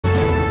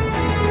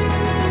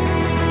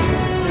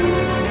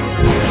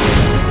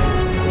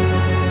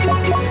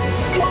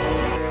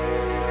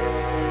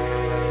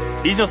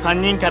女3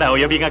人からお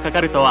呼びがかか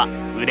るとは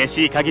嬉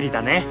しい限り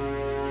だね。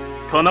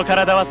この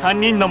体は3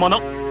人のもの。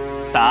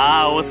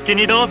さあお好き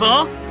にどう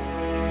ぞ。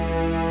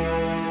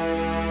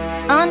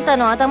あんた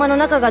の頭の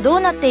中がどう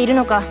なっている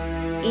のか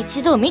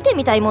一度見て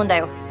みたいもんだ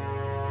よ。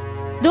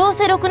どう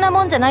せろくな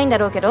もんじゃないんだ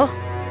ろうけど。よ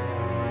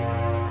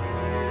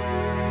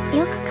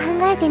く考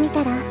えてみ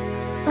たら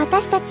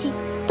私たち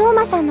トー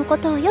マさんのこ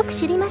とをよく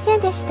知りませ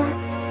んでした。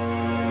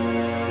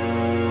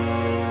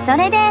そ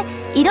れで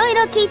いろい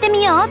ろ聞いて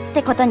みようっ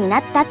てことにな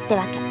ったって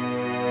わけ。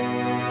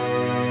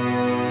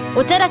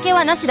おちゃらけ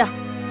はなしだ。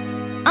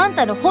あん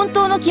たの本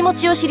当の気持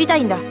ちを知りた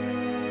いんだ。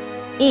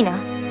いいな。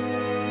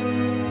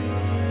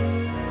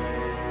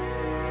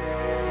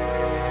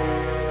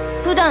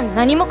普段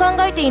何も考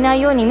えていな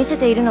いように見せ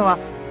ているのは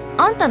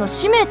あんたの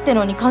使命って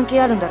のに関係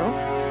あるんだろ。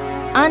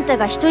あんた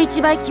が人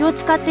一倍気を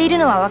使っている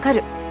のはわか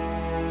る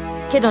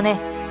けど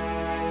ね、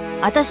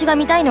私が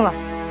見たいのは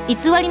偽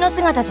りの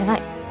姿じゃな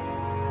い、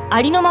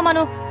ありのまま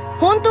の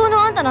本当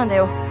のあんたなんだ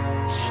よ。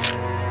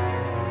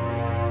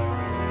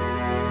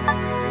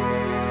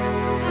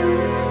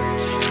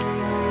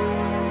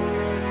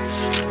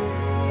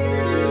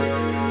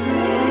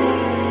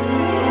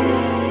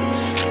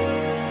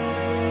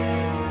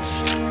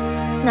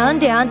なん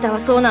であんたは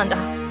そうなんだ。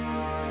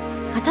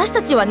私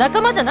たちは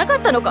仲間じゃなかっ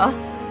たのか。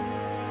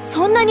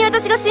そんなに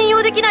私が信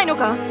用できないの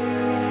か。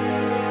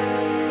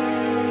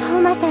トー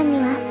マさんに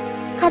は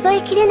数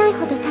えきれない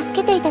ほど助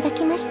けていただ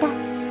きました。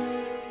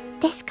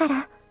ですか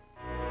ら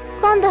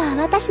今度は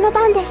私の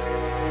番です。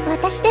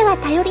私では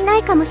頼りな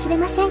いかもしれ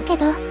ませんけ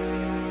ど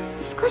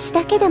少し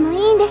だけでも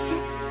いいんです。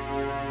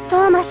ト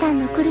ーマさん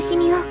の苦し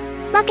みを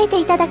分けて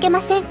いただけま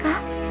せんか。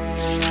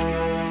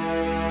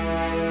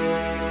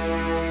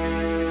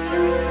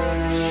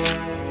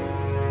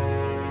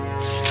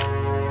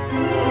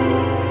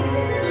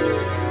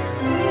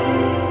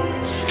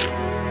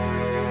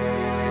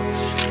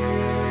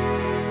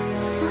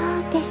そ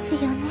うです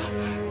よね。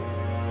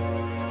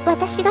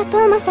私がト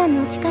ーマさん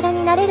のお力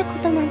になれるこ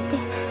となんて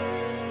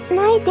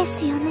ないで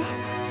すよね。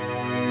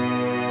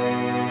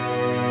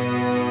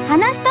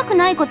話したく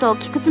ないことを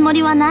聞くつも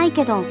りはない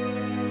けど、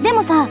で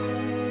もさ、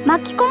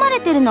巻き込まれ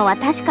てるのは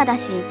確かだ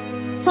し、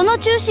その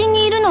中心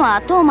にいるの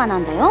はトーマな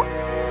んだよ。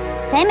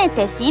せめ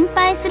て心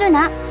配する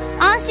な、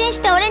安心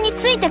して俺に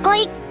ついてこ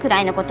いく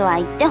らいのことは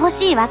言ってほ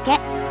しいわけ。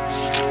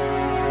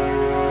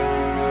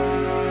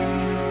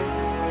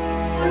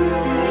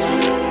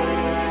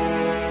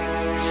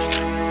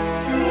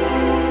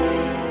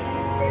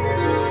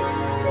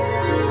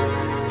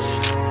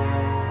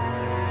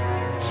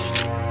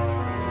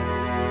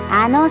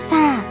あの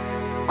さ、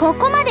こ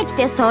こまで来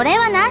てそれ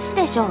はなし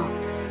でしょ。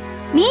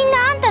みんな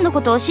あんたの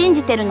ことを信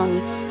じてるの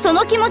に、そ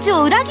の気持ち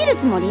を裏切る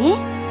つもり？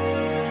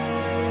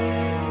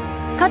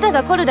肩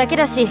が凝るだけ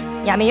だし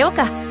やめよう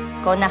か、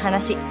こんな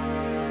話。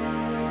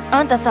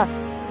あんたさ、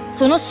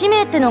その使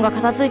命ってのが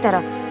片付いた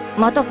ら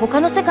また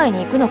他の世界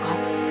に行くのか。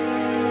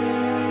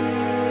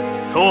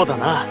そうだ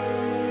な、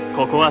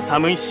ここは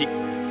寒いし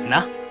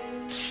な。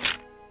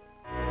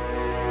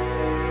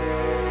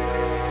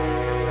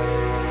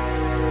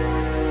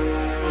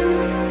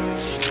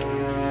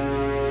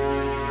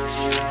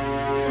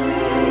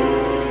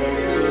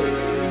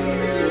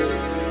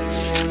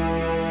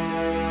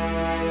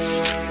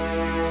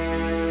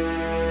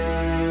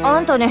あ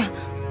んたね、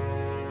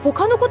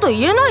他のこと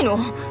言えないの？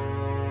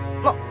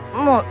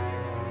まあ、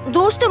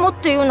どうしてもっ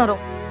て言うなら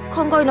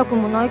考えなく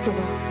もないけど。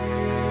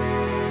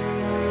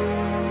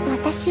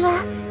私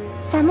は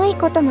寒い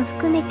ことも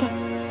含めて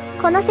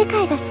この世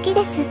界が好き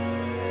です。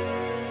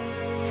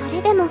そ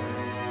れでも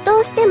ど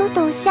うしても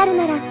とおっしゃる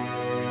なら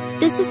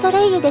ルスソ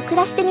レイユで暮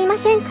らしてみま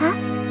せんか。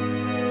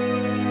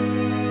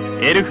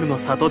エルフの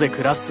里で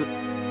暮らす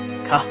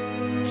か。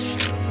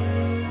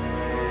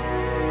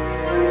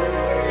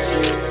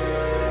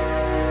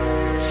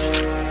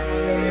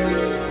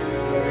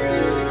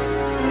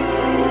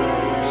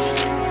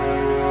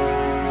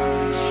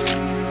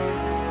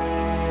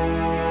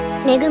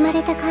恵ま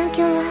れた環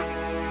境は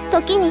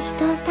時に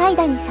人を怠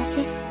惰にさ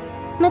せ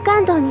無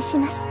感動にし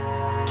ます。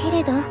け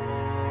れど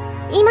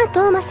今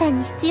トーマさん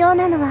に必要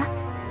なのは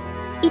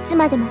いつ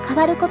までも変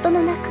わること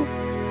のなく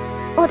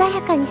穏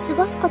やかに過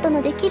ごすこと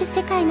のできる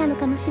世界なの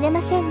かもしれ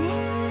ませんね。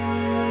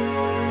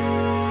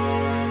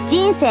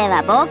人生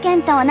は冒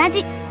険と同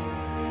じ。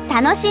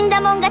楽しんだ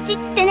もん勝ちっ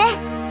てね。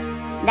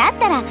だっ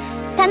たら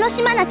楽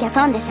しまなきゃ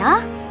損でしょ。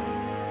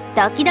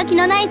ドキドキ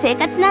のない生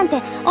活なんて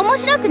面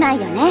白くな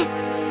いよね。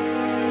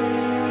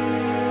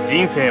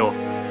人生を、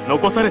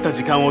残された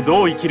時間を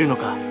どう生きるの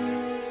か、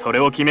それ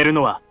を決める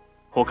のは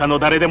他の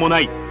誰でもな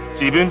い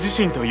自分自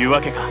身という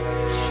わけか。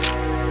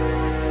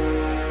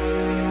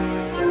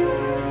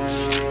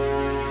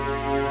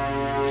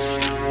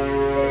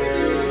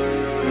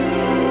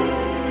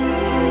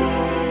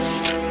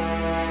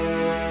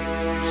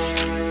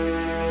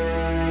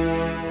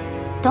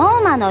ト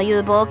ーマの言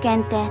う冒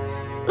険って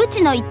う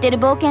ちの言ってる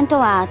冒険と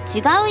は違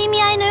う意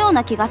味合いのよう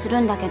な気がす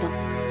るんだけど。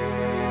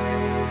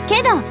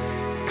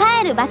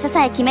帰る場所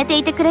さえ決めて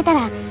いてくれた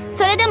ら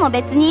それでも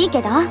別にいい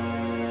けど、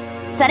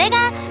それ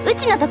がう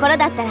ちのところ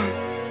だったら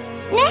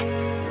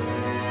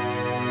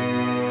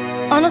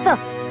あのさ、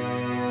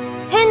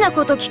変な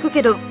こと聞く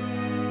けど、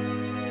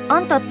あ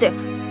んたって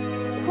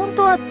本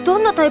当はど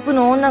んなタイプ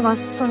の女が好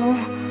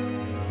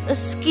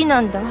きな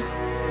んだ？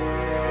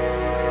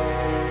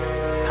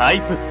タ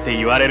イプって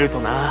言われると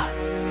な。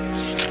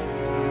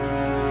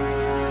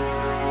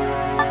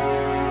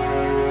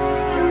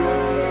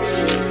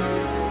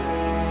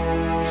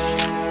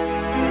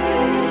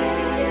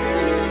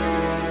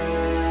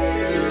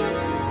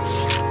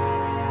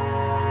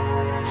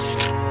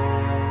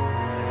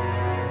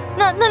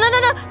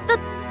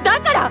だ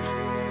から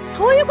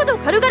そういうことを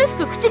軽々し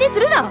く口にす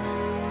るな。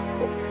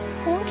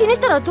本気にし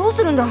たらどう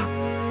するんだ？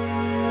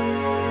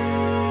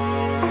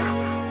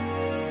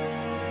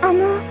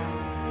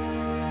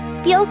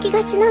病気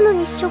がちなの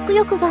に食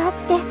欲があっ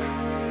て、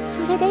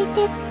それでい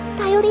て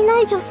頼りな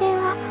い女性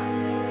は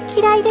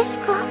嫌いです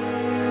か？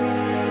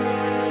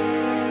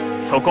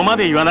そこま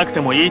で言わなく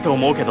てもいいと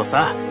思うけど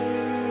さ。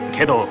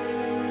けど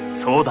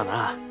そうだ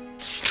な。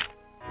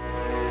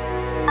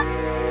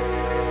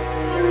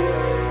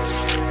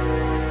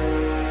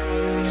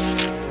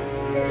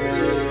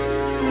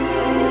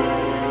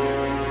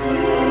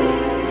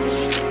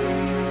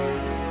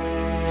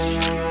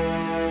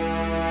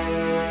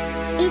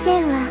以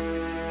前は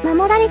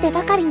守られて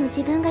ばかりの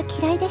自分が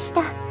嫌いでし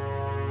た。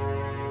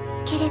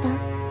けれど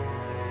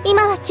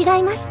今は違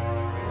います。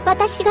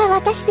私が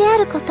私であ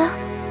ること、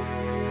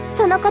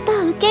そのこと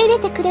を受け入れ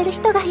てくれる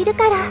人がいる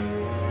から。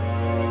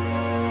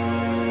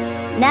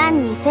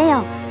何にせ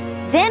よ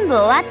全部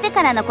終わって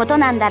からのこと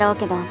なんだろう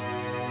けど、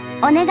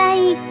お願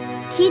い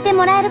聞いて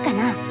もらえるか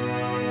な？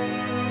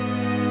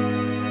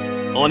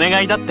お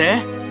願いだって？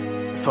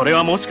それ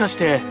はもしかし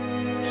て。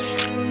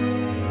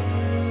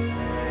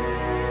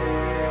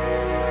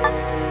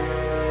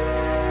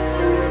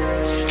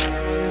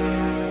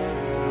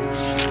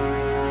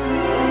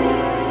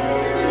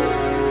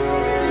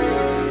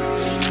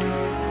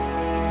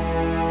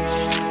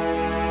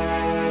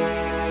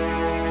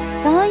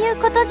そういう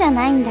ことじゃ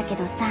ないんだけ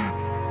どさ、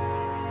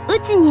う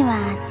ちには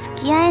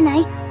付き合えな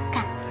いか。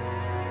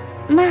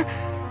まあ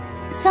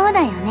そう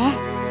だよね。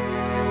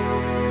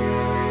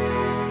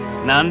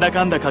なんだ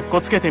かんだカッ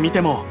コつけてみ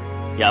ても、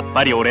やっ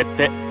ぱり俺っ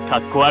てカ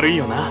ッコ悪い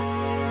よな。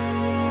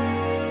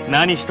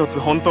何一つ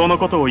本当の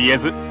ことを言え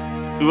ず、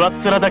上っ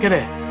面だけ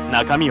で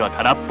中身は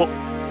空っぽ。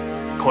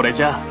これ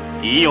じゃ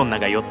あいい女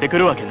が寄ってく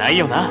るわけない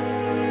よな。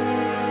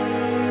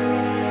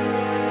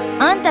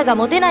あんたが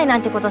モテないな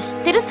んてこと知っ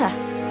てるさ。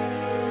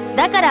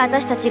だから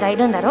私たちがい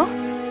るんだろ。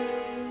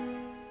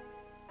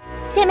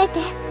せめて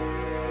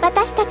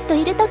私たちと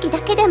いる時だ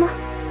けでも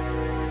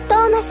ト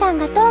ーマさん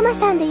がトーマ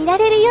さんでいら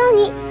れるよう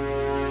に。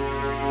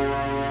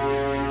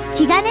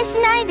気兼ねし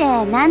ないで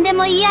何で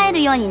も言い合え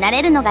るようにな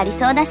れるのが理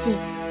想だし、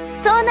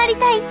そうなり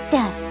たいって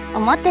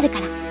思ってるか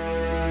ら。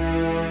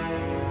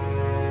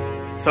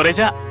それ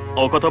じゃ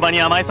お言葉に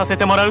甘えさせ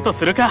てもらうと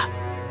するか。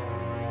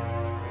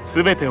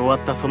全て終わっ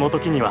たその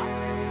時には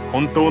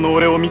本当の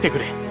俺を見てく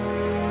れ。